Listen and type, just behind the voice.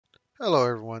Hello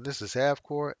everyone, this is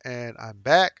Avcoor and I'm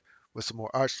back with some more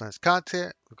Archeland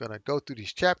content. We're going to go through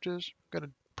these chapters. We're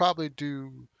going to probably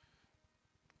do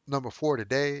number 4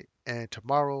 today and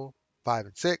tomorrow 5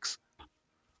 and 6.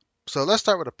 So let's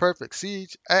start with a perfect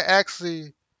siege. I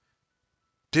actually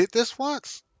did this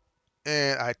once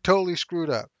and I totally screwed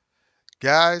up.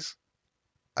 Guys,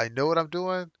 I know what I'm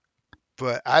doing,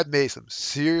 but I made some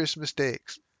serious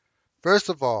mistakes. First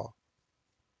of all,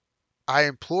 I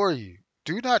implore you,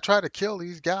 do not try to kill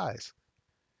these guys.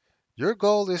 Your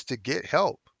goal is to get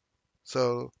help.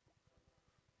 So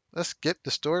let's skip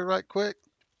the story right quick.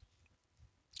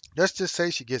 Let's just say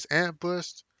she gets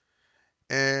ambushed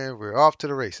and we're off to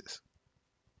the races.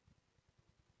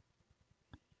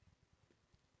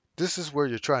 This is where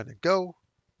you're trying to go.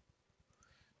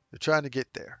 You're trying to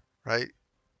get there, right?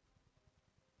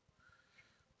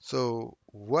 So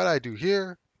what I do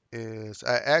here is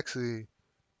I actually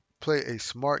play a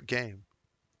smart game.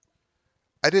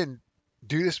 I didn't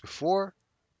do this before.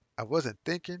 I wasn't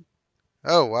thinking.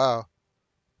 Oh, wow.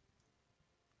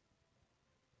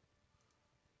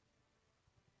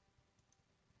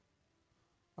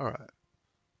 All right.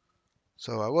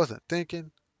 So I wasn't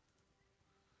thinking.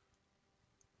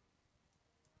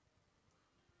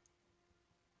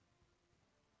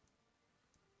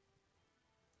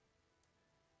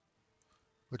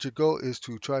 But your goal is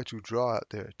to try to draw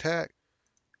out their attack.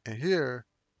 And here,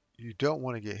 you don't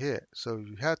want to get hit. So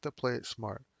you have to play it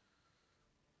smart.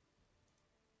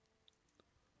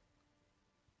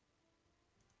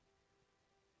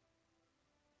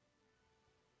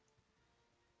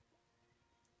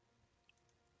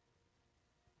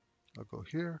 I'll go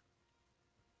here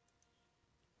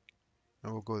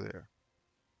and we'll go there.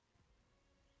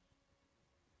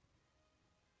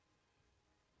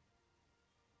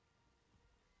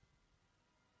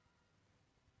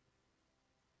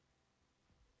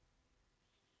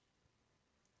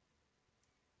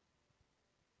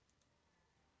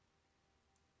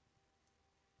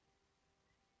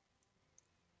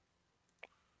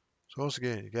 So once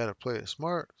again, you got to play it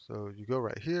smart. So you go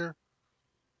right here.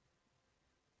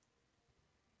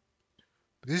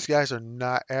 But these guys are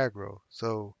not aggro.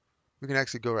 So we can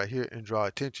actually go right here and draw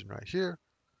attention right here.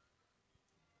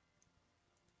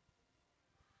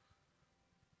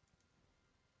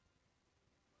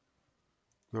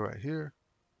 Go right here.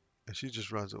 And she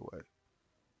just runs away.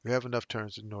 We have enough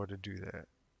turns in order to do that.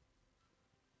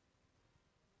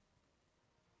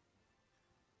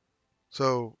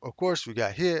 So of course we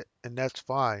got hit and that's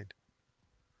fine.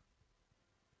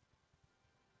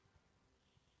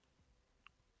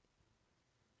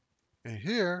 And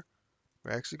here,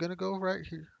 we're actually going to go right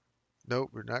here. Nope,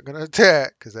 we're not going to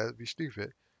attack because that would be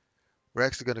stupid. We're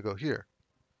actually going to go here.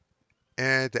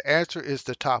 And the answer is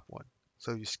the top one.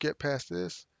 So you skip past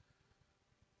this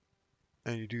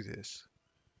and you do this.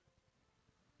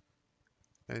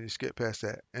 And you skip past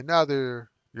that. And now they're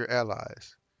your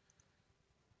allies.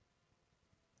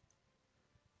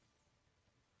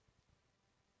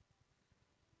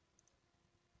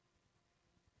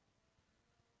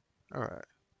 All right.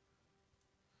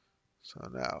 So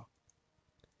now,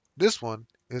 this one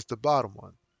is the bottom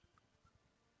one.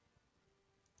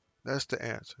 That's the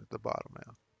answer, the bottom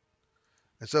one.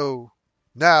 And so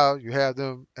now you have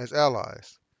them as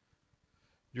allies.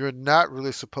 You're not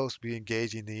really supposed to be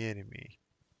engaging the enemy.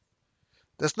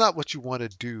 That's not what you want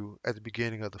to do at the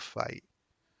beginning of the fight.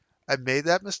 I made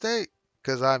that mistake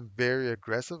because I'm very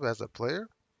aggressive as a player.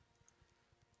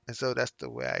 And so that's the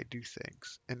way I do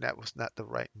things. And that was not the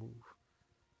right move.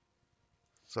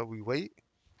 So we wait.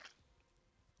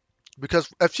 Because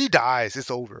if she dies,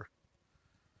 it's over.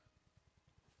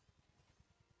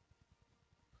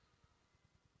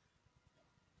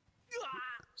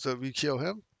 So we kill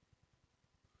him.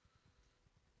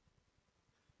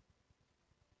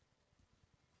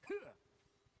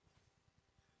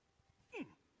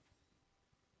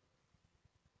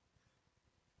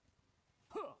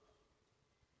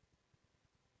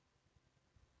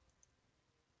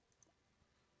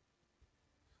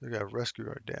 We gotta rescue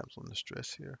our damsel in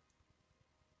distress here.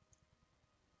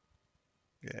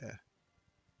 Yeah,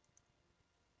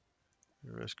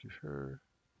 rescue her.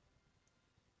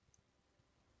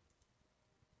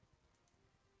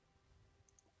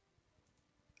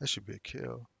 That should be a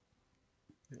kill.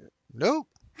 Yeah. Nope.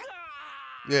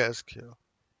 Yeah, it's a kill.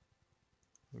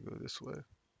 We'll go this way.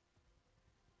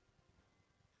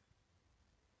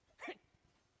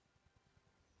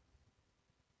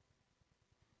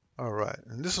 All right,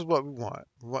 and this is what we want.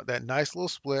 We want that nice little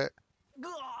split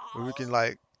where we can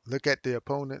like look at the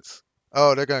opponents.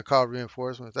 Oh, they're gonna call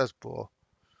reinforcements. That's bull.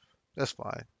 That's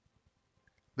fine.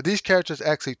 But these characters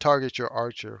actually target your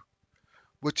archer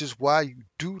which is why you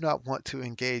do not want to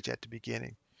engage at the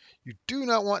beginning. You do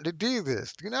not want to do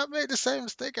this. Do not make the same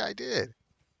mistake I did.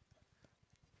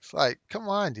 It's like, come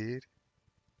on, dude.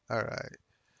 All right.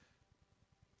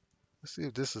 Let's see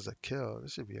if this is a kill.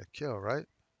 This should be a kill, right?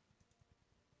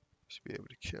 Should be able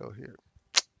to kill here.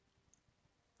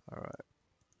 All right.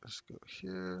 Let's go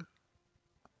here.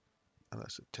 And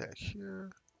let's attack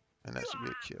here. And that should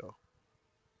be a kill.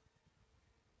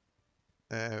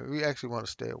 And we actually want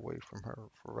to stay away from her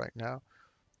for right now.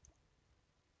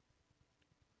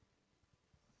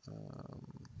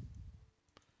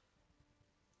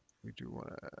 We do want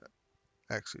to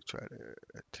actually try to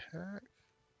attack.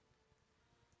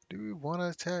 Do we want to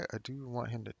attack or do we want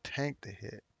him to tank the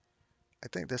hit? I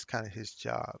think that's kind of his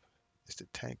job, is to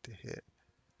tank the hit.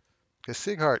 Because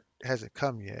Sighart hasn't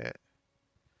come yet.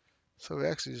 So we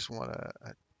actually just want to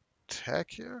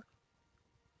attack here.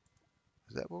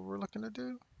 Is that what we're looking to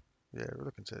do? Yeah, we're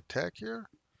looking to attack here.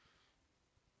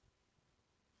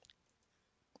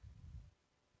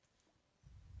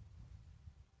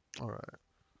 All right.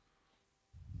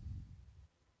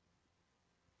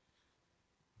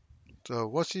 So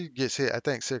once he gets hit, I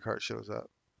think Sighart shows up.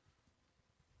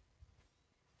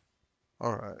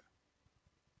 All right.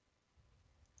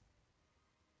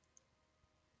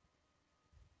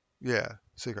 Yeah,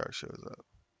 Sighart shows up.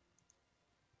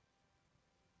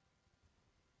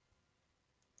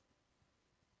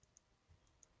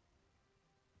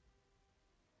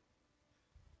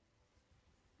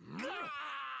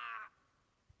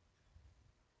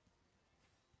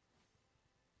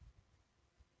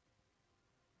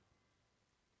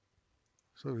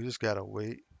 So we just gotta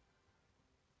wait.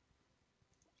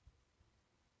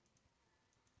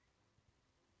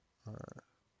 All right.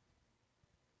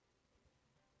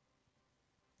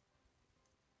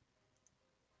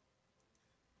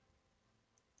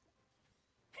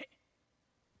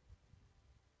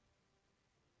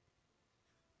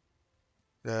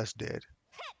 Yeah, that's dead.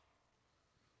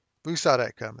 We saw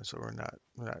that coming, so we're not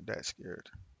that scared.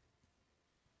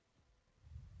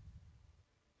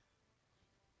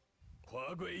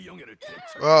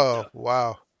 Oh,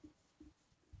 wow.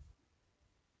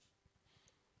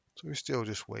 So we still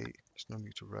just wait. There's no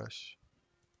need to rush.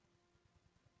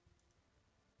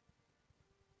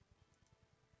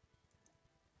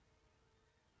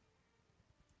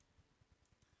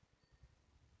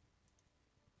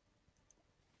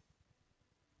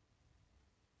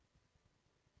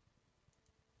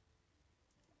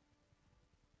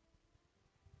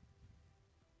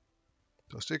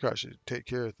 So Sighart should take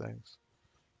care of things.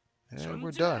 And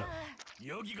we're done.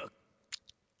 Yeah,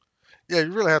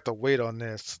 you really have to wait on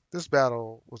this. This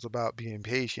battle was about being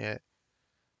patient.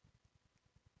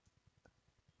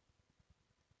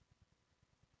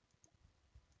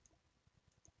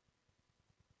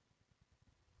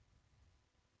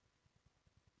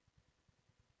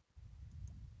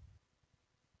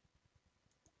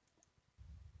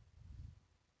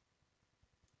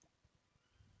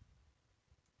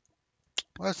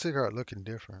 Why is Sighart looking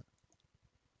different?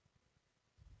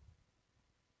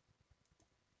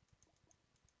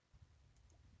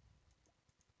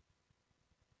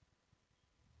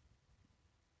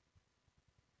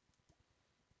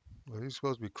 Well, he's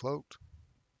supposed to be cloaked.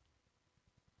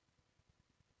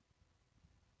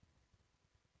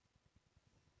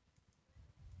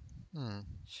 Hmm.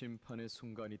 심판의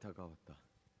순간이 다가왔다.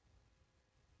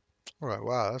 All right,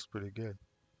 wow, that's pretty good.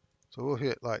 So we'll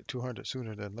hit like 200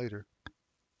 sooner than later.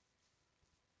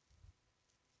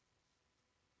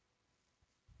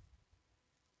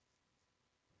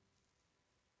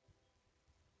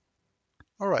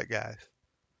 All right, guys.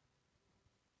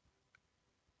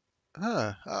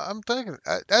 I'm thinking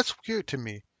that's weird to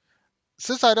me.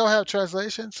 Since I don't have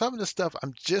translation, some of the stuff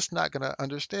I'm just not gonna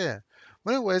understand.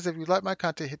 But anyways, if you like my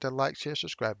content, hit the like, share,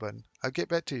 subscribe button. I'll get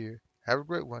back to you. Have a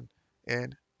great one,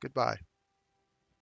 and goodbye.